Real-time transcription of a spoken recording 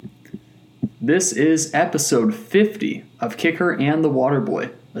This is episode 50 of Kicker and the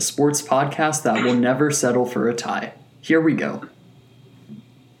Waterboy, a sports podcast that will never settle for a tie. Here we go.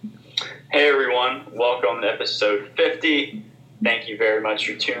 Hey everyone, welcome to episode 50. Thank you very much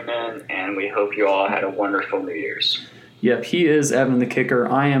for tuning in, and we hope you all had a wonderful New Year's. Yep, he is Evan the Kicker.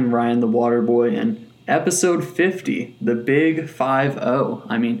 I am Ryan the Waterboy, and episode 50, the big 5-0.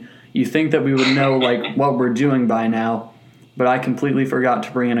 I mean, you think that we would know what we're doing by now, but I completely forgot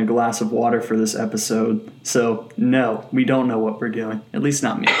to bring in a glass of water for this episode. So, no, we don't know what we're doing. At least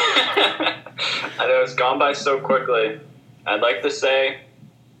not me. I know it's gone by so quickly. I'd like to say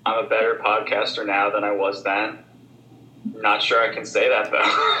I'm a better podcaster now than I was then. Not sure I can say that,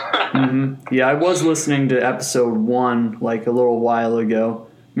 though. Yeah, I was listening to episode 1 a little while ago.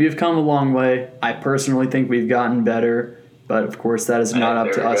 We've come a long way. I personally think we've gotten better, but of course that is not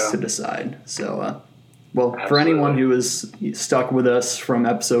up to us to decide. So, Absolutely. For anyone who is stuck with us from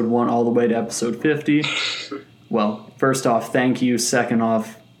episode 1 all the way to episode 50, well, first off, thank you. Second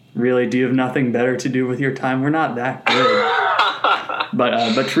off, really, do you have nothing better to do with your time? We're not that good.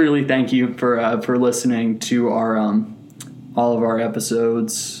 But truly, thank you for listening to our all of our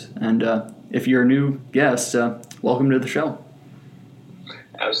episodes. And if you're a new guest, welcome to the show.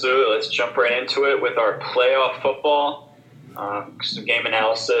 Absolutely. Let's jump right into it with our playoff football, some game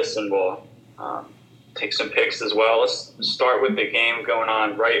analysis, and we'll take some picks as well. Let's start with the game going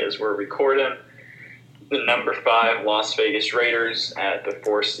on right as we're recording. The number 5 Las Vegas Raiders at the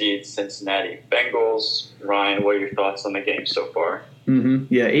 4 seed Cincinnati Bengals. Ryan, what are your thoughts on the game so far?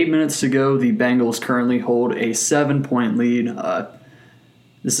 Yeah, 8 minutes to go. The Bengals currently hold a 7-point lead.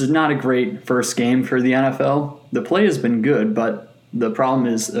 This is not a great first game for the NFL. The play has been good, but the problem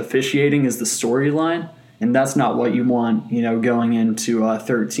is officiating is the storyline, and that's not what you want, going into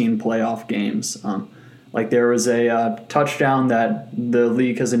 13 playoff games. There was a touchdown that the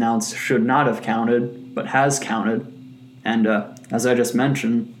league has announced should not have counted, but has counted. And as I just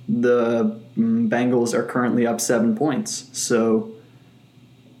mentioned, the Bengals are currently up 7 points. So,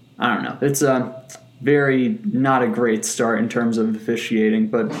 I don't know. It's very not a great start in terms of officiating,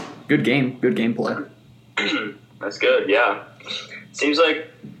 but good gameplay. That's good, yeah. Seems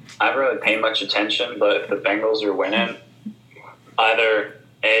like I haven't really paid much attention, but if the Bengals are winning, either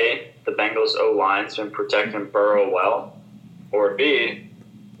A, the Bengals O-line's been protecting Burrow well, or B,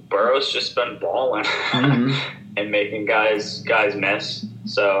 Burrow's just been balling and making guys miss.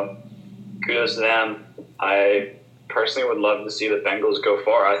 So kudos to them. I personally would love to see the Bengals go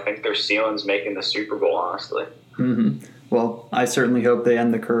far. I think their ceiling's making the Super Bowl, honestly. Well, I certainly hope they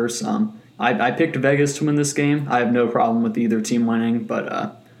end the curse. I picked Vegas to win this game. I have no problem with either team winning,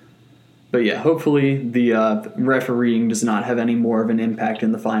 but yeah, hopefully the refereeing does not have any more of an impact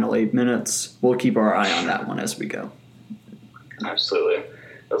in the final 8 minutes. We'll keep our eye on that one as we go. Absolutely.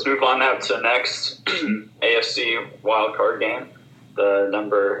 Let's move on now to the next AFC wildcard game. The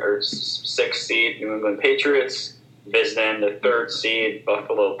number 6 seed New England Patriots visiting the 3rd seed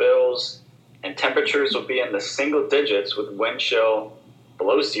Buffalo Bills, and temperatures will be in the single digits with wind chill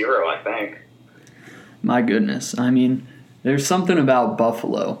below 0, I think. My goodness. I mean, there's something about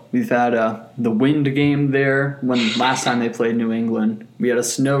Buffalo. We've had the wind game there when last time they played New England. We had a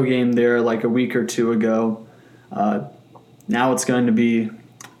snow game there a week or two ago. Now it's going to be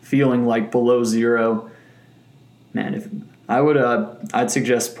feeling like below 0. Man, if I'd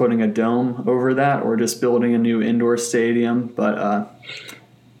suggest putting a dome over that or just building a new indoor stadium. But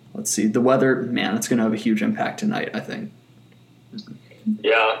let's see. The weather, man, it's going to have a huge impact tonight, I think.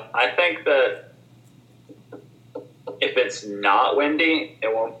 Yeah, I think that if it's not windy,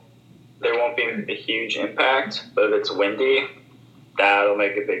 there won't be a huge impact. But if it's windy, that'll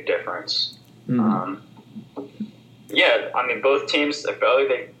make a big difference. Yeah, I mean, both teams, I feel like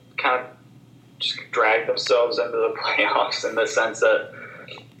they kind of just dragged themselves into the playoffs in the sense that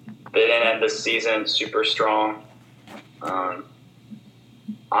they didn't end the season super strong.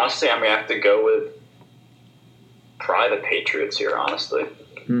 Honestly, I'm going to have to go with probably the Patriots here, honestly.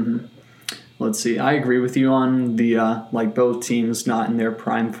 Let's see. I agree with you on the both teams not in their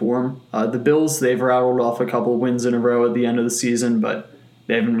prime form. The Bills, they've rattled off a couple wins in a row at the end of the season, but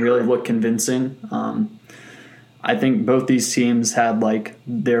they haven't really looked convincing. I think both these teams had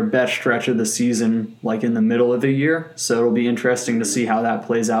their best stretch of the season in the middle of the year, so it'll be interesting to see how that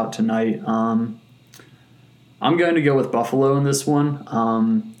plays out tonight. I'm going to go with Buffalo in this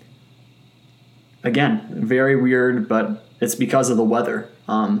one. Again, very weird, but it's because of the weather.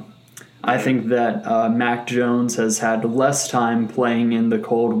 I think that Mac Jones has had less time playing in the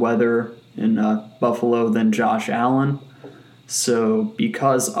cold weather in Buffalo than Josh Allen. So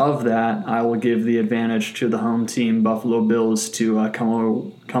because of that, I will give the advantage to the home team, Buffalo Bills, to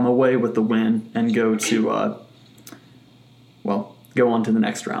come away with the win and go on to the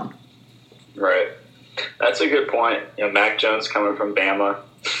next round. Right. That's a good point. Mac Jones coming from Bama.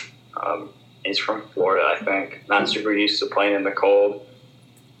 He's from Florida, I think. Not super used to playing in the cold.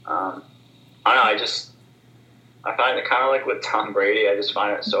 I don't know. I find it kind of like with Tom Brady. I just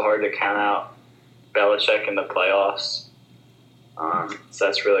find it so hard to count out Belichick in the playoffs. So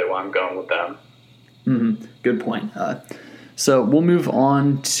that's really why I'm going with them. Mm-hmm. Good point. So we'll move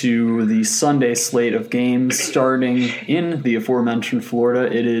on to the Sunday slate of games. Starting in the aforementioned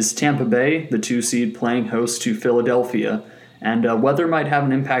Florida, it is Tampa Bay, the 2 seed, playing host to Philadelphia. And weather might have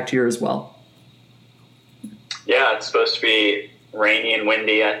an impact here as well. Yeah, it's supposed to be rainy and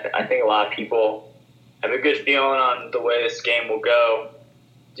windy. I think a lot of people have a good feeling on the way this game will go.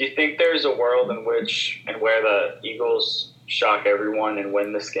 Do you think there's a world in which and where the Eagles shock everyone and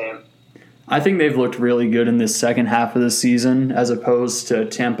win this game? I think they've looked really good in this second half of the season as opposed to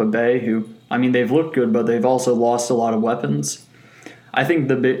Tampa Bay, who, they've looked good, but they've also lost a lot of weapons. I think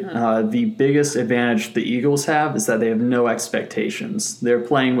the biggest advantage the Eagles have is that they have no expectations. They're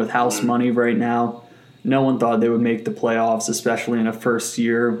playing with house money right now. No one thought they would make the playoffs, especially in a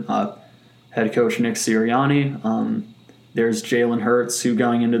first-year head coach Nick Sirianni. There's Jalen Hurts, who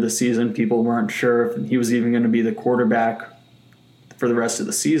going into the season, people weren't sure if he was even going to be the quarterback for the rest of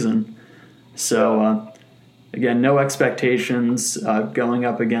the season. So, again, no expectations going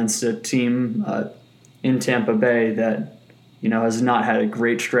up against a team in Tampa Bay that, has not had a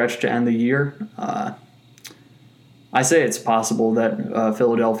great stretch to end the year. I say it's possible that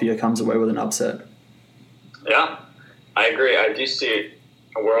Philadelphia comes away with an upset. Yeah, I agree. I do see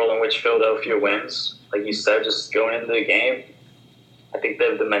a world in which Philadelphia wins. Like you said, just going into the game, I think they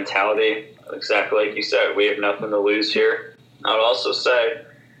have the mentality, exactly like you said, we have nothing to lose here. I would also say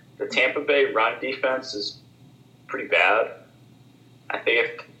the Tampa Bay run defense is pretty bad. I think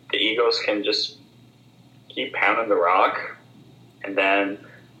if the Eagles can just keep pounding the rock and then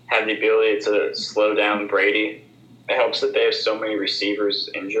have the ability to slow down Brady, it helps that they have so many receivers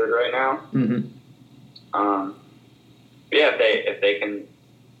injured right now. Mm-hmm. If they can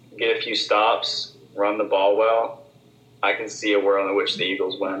get a few stops, run the ball well, I can see a world in which the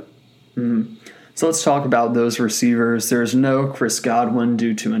Eagles win. Mm-hmm. So let's talk about those receivers. There's no Chris Godwin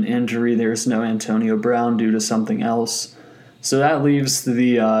due to an injury. There's no Antonio Brown due to something else. So that leaves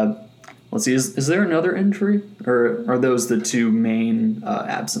the let's see, is there another injury? Or are those the two main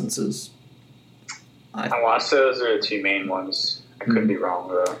absences? I want to say those are the two main ones. I could be wrong,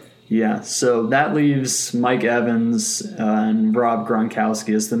 though. Yeah, so that leaves Mike Evans and Rob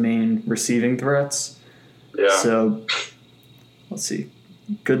Gronkowski as the main receiving threats. Yeah. So, let's see.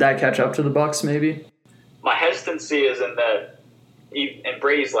 Could that catch up to the Bucs, maybe? My hesitancy is in that in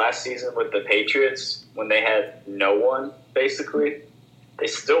Brady's last season with the Patriots, when they had no one, basically, they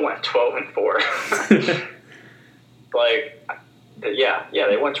still went 12-4. They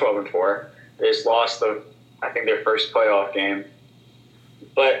went 12-4. They just lost their first playoff game.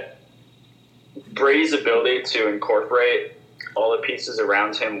 But Brady's ability to incorporate all the pieces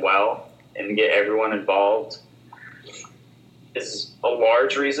around him well and get everyone involved is a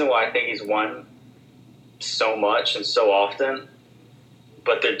large reason why I think he's won so much and so often.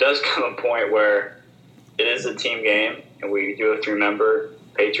 But there does come a point where it is a team game, and we do have to remember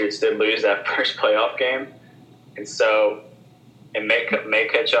Patriots did lose that first playoff game. And so it may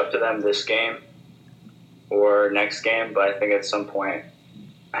catch up to them this game or next game, but I think at some point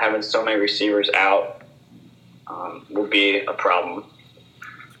having so many receivers out will be a problem.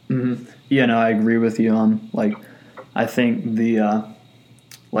 Mm-hmm. Yeah, no, I agree with you. I think the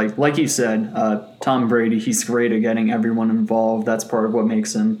like you said, Tom Brady, he's great at getting everyone involved. That's part of what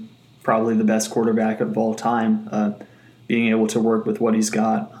makes him probably the best quarterback of all time, being able to work with what he's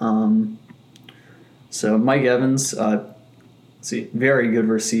got. So Mike Evans, very good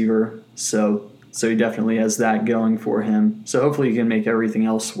receiver. So he definitely has that going for him. So hopefully he can make everything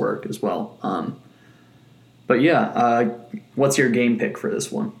else work as well. What's your game pick for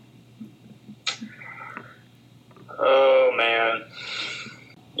this one? Oh, man.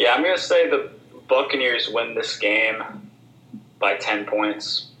 Yeah, I'm going to say the Buccaneers win this game by 10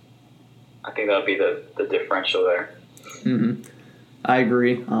 points. I think that would be the differential there. Mm-hmm. I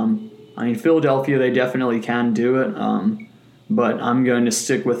agree. Philadelphia, they definitely can do it. But I'm going to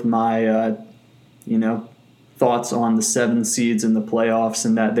stick with my, thoughts on the 7 seeds in the playoffs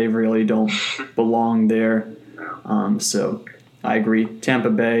and that they really don't belong there. So I agree. Tampa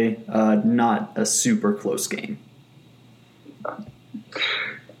Bay, not a super close game.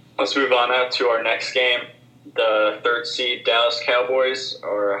 Let's move on now to our next game. the 3rd seed Dallas Cowboys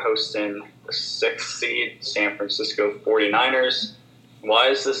are hosting the 6th seed San Francisco 49ers. Why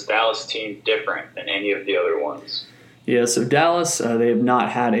is this Dallas team different than any of the other ones? Yeah, so Dallas, they have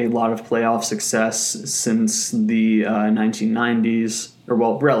not had a lot of playoff success since the 1990s, or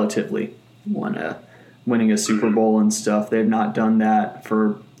well, relatively, winning a Super Bowl and stuff. They have not done that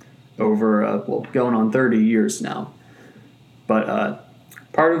for over, going on 30 years now. But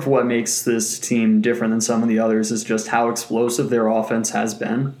part of what makes this team different than some of the others is just how explosive their offense has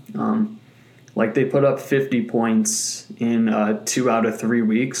been. They put up 50 points in 2 out of 3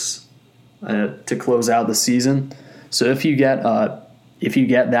 weeks to close out the season. So if you get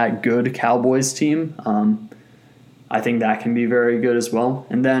that good Cowboys team, I think that can be very good as well.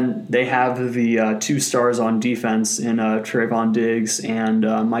 And then they have the 2 stars on defense in Trayvon Diggs and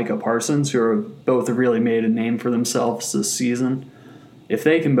Micah Parsons, who are both really made a name for themselves this season. If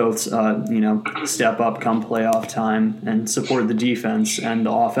they can both, step up come playoff time and support the defense, and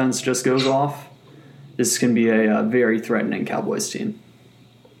the offense just goes off, this can be a very threatening Cowboys team.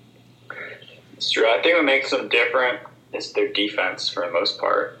 It's true. I think what makes them different is their defense for the most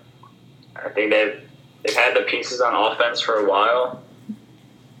part. I think they've had the pieces on offense for a while,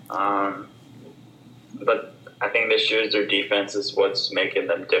 but I think this year's their defense is what's making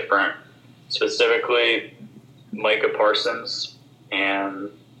them different. Specifically, Micah Parsons and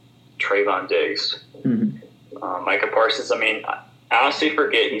Trayvon Diggs. Mm-hmm. Micah Parsons, I honestly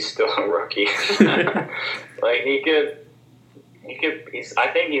forget he's still a rookie. I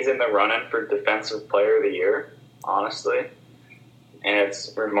think he's in the running for Defensive Player of the Year, honestly. And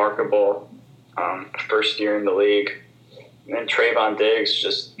it's remarkable. First year in the league. And then Trayvon Diggs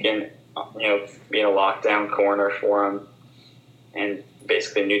just being a lockdown corner for him and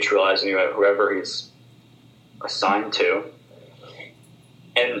basically neutralizing whoever he's assigned to.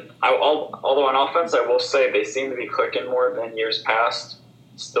 And although on offense, I will say they seem to be clicking more than years past.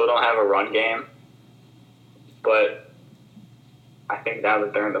 Still don't have a run game. But I think now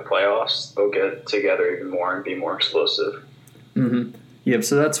that they're in the playoffs, they'll get together even more and be more explosive. Mm-hmm. Yep,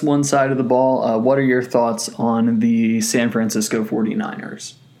 so that's one side of the ball. What are your thoughts on the San Francisco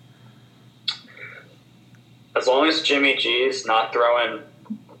 49ers? As long as Jimmy G's not throwing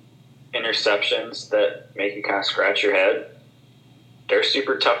interceptions that make you kind of scratch your head, they're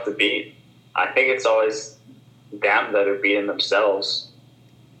super tough to beat. I think it's always them that are beating themselves.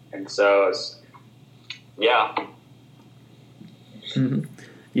 And so, yeah. Mm-hmm.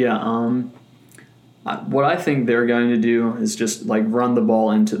 Yeah, what I think they're going to do is just run the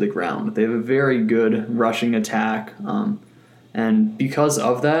ball into the ground. They have a very good rushing attack, and because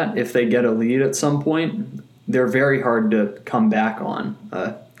of that, if they get a lead at some point, they're very hard to come back on.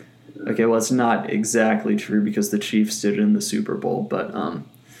 Okay, well, it's not exactly true because the Chiefs did it in the Super Bowl, but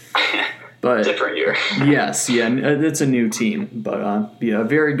different year. Yes, yeah, it's a new team, but a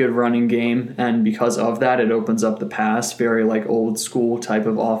very good running game, and because of that, it opens up the pass, very old school type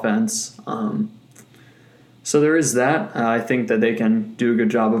of offense. So there is that. I think that they can do a good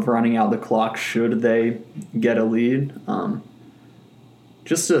job of running out the clock should they get a lead.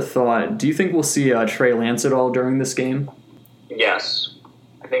 Just a thought, do you think we'll see Trey Lance at all during this game? Yes.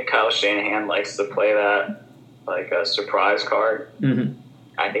 I think Kyle Shanahan likes to play that like a surprise card. Mm-hmm.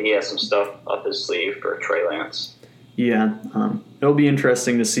 I think he has some stuff up his sleeve for Trey Lance. Yeah, it'll be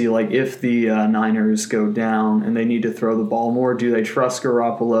interesting to see if the Niners go down and they need to throw the ball more. Do they trust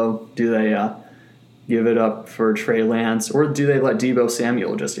Garoppolo? Do they give it up for Trey Lance, or do they let Deebo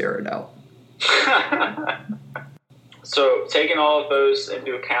Samuel just air it out? So, taking all of those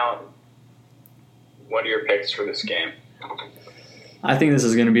into account, what are your picks for this game? I think this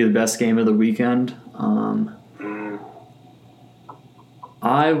is going to be the best game of the weekend.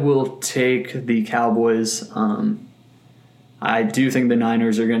 I will take the Cowboys. I do think the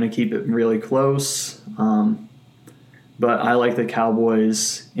Niners are going to keep it really close, but I like the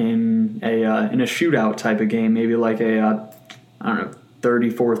Cowboys in a shootout type of game, maybe a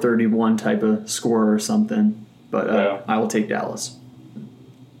 34-31 type of score or something. But I will take Dallas.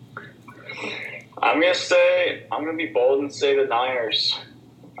 I'm gonna be bold and say the Niners.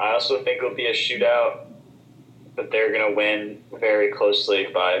 I also think it'll be a shootout, but they're gonna win very closely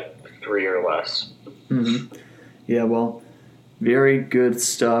by 3 or less. Mm-hmm. Yeah, well, very good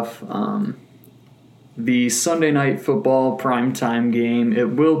stuff. The Sunday Night Football primetime game,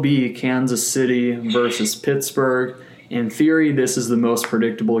 it will be Kansas City versus Pittsburgh. In theory, this is the most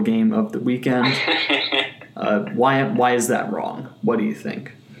predictable game of the weekend. Why is that wrong? What do you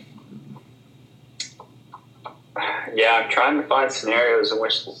think? Yeah, I'm trying to find scenarios in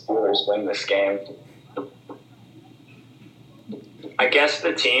which the Steelers win this game. I guess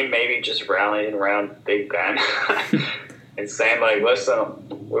the team maybe just rallying around Big Ben and saying, like,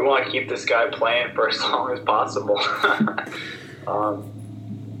 listen, we want to keep this guy playing for as long as possible.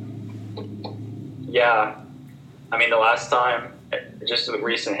 Yeah. I mean, the last time, just in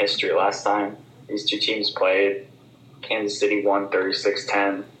recent history, last time these two teams played, Kansas City won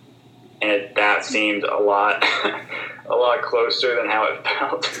 36-10, and that seemed a lot closer than how it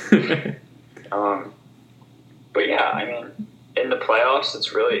felt. But yeah, I mean, in the playoffs,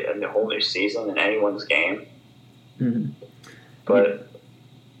 it's really in the whole new season in anyone's game. Mm-hmm. But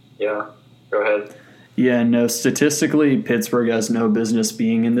yeah, go ahead. Yeah, no. Statistically, Pittsburgh has no business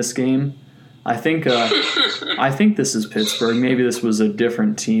being in this game. I think this is Pittsburgh. Maybe this was a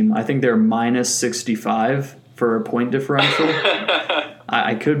different team. I think they're minus 65 for a point differential.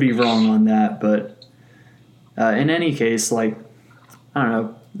 I could be wrong on that, but in any case, like, I don't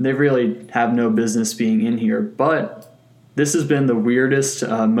know, they really have no business being in here. But this has been the weirdest,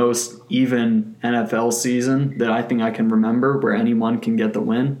 most even NFL season that I think I can remember where anyone can get the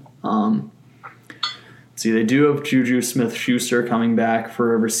win. See, they do have Juju Smith-Schuster coming back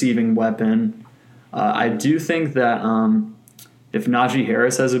for a receiving weapon. I do think that if Najee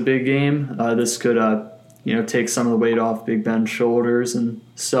Harris has a big game, this could take some of the weight off Big Ben's shoulders and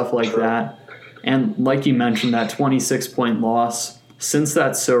stuff like that. And like you mentioned, that 26-point loss, since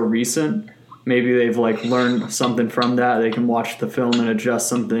that's so recent, maybe they've like learned something from that. They can watch the film and adjust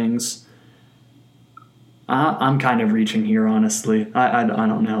some things. I'm kind of reaching here, honestly. I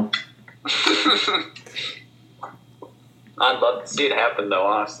don't know. I'd love to see it happen, though,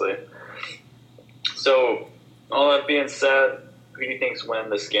 honestly. So, all that being said, who do you think's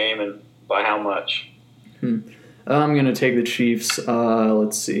winning this game and by how much? I'm going to take the Chiefs.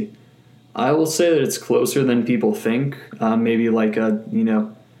 Let's see. I will say that it's closer than people think. Maybe like a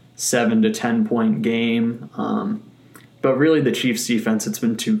 7 to 10 point game. But really, the Chiefs' defense, it's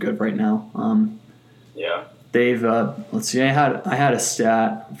been too good right now. Yeah. They've let's see. I had a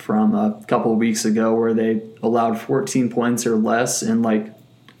stat from a couple of weeks ago where they allowed 14 points or less in like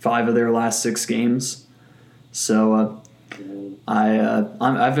 5 of their last 6 games. So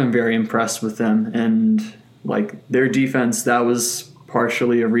I've been very impressed with them, and like their defense. That was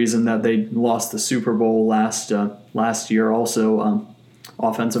partially a reason that they lost the Super Bowl last year. Also,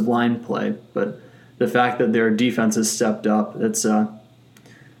 offensive line play, but the fact that their defense has stepped up, it's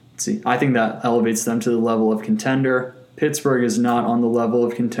I think that elevates them to the level of contender. Pittsburgh is not on the level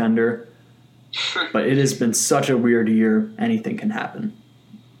of contender, but it has been such a weird year. Anything can happen.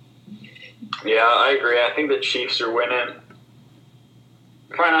 Yeah, I agree. I think the Chiefs are winning.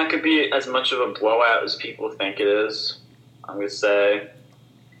 Probably not going to be as much of a blowout as people think it is. I'm going to say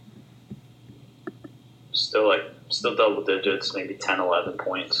still double digits, maybe 10, 11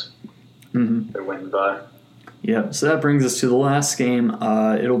 points. Mm-hmm. They're winning by. Yep, so that brings us to the last game.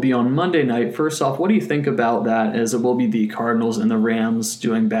 It'll be on Monday night. First off, what do you think about that, as it will be the Cardinals and the Rams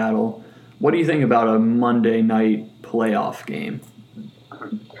doing battle? What do you think about a Monday night playoff game?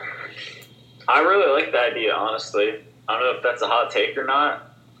 I really like the idea, honestly. I don't know if that's a hot take or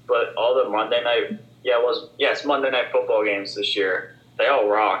not, but all the Monday night, it's Monday night football games this year. They all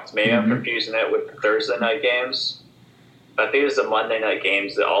rocked. Maybe I'm confusing it with the Thursday night games. I think it's the Monday night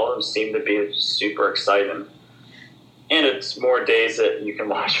games that all of them seem to be super exciting. And it's more days that you can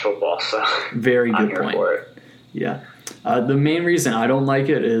watch football, so very good I'm here point. For it. Yeah. The main reason I don't like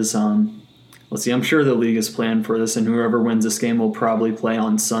it is, let's see, I'm sure the league is planned for this, and whoever wins this game will probably play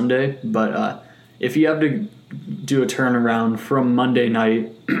on Sunday. But if you have to do a turnaround from Monday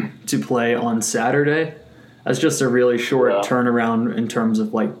night to play on Saturday, that's just a really short turnaround in terms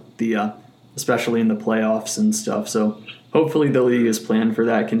of like the, especially in the playoffs and stuff. So hopefully the league is planned for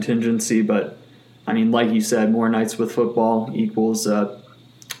that contingency, but I mean, like you said, more nights with football equals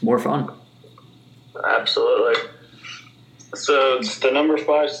more fun. Absolutely. So it's the number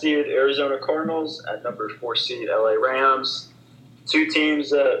 5 seed Arizona Cardinals and number 4 seed LA Rams. 2 teams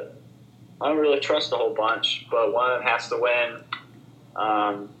that I don't really trust a whole bunch, but one of them has to win.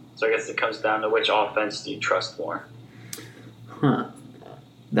 So I guess it comes down to which offense do you trust more?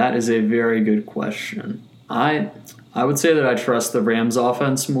 That is a very good question. I would say that I trust the Rams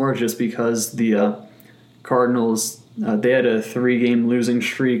offense more, just because the Cardinals, they had a 3-game losing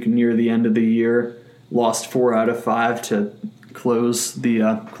streak near the end of the year, lost 4 out of 5 to close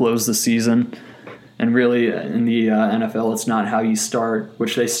the season. And really, in the NFL, it's not how you start,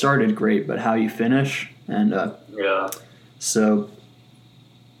 which they started great, but how you finish. And so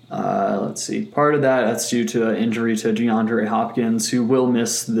let's see. Part of that's due to an injury to DeAndre Hopkins, who will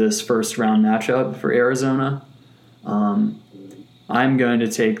miss this first-round matchup for Arizona. I'm going to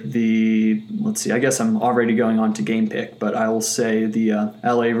take let's see, I guess I'm already going on to game pick, but I will say the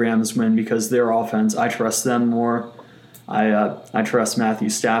LA Rams win because their offense, I trust them more. I trust Matthew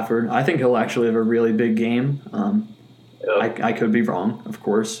Stafford. I think he'll actually have a really big game. I could be wrong, of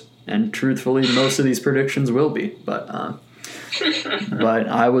course, and truthfully, most of these predictions will be, but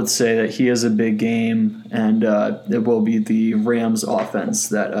I would say that he has a big game, and it will be the Rams offense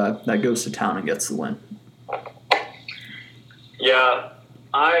that goes to town and gets the win. Yeah,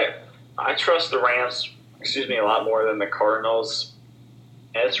 I trust the Rams, a lot more than the Cardinals,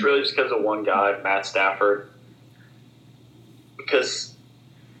 and it's really just because of one guy, Matt Stafford. Because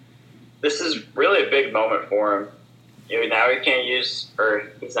this is really a big moment for him. Now he can't use,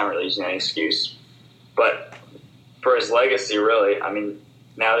 or he's not really using any excuse, but for his legacy, really,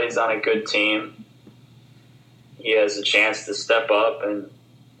 now that he's on a good team, he has a chance to step up and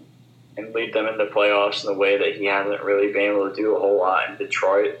lead them into playoffs in a way that he hasn't really been able to do a whole lot in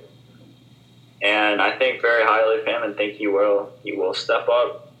Detroit. And I think very highly of him and think he will step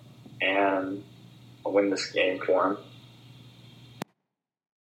up and win this game for him.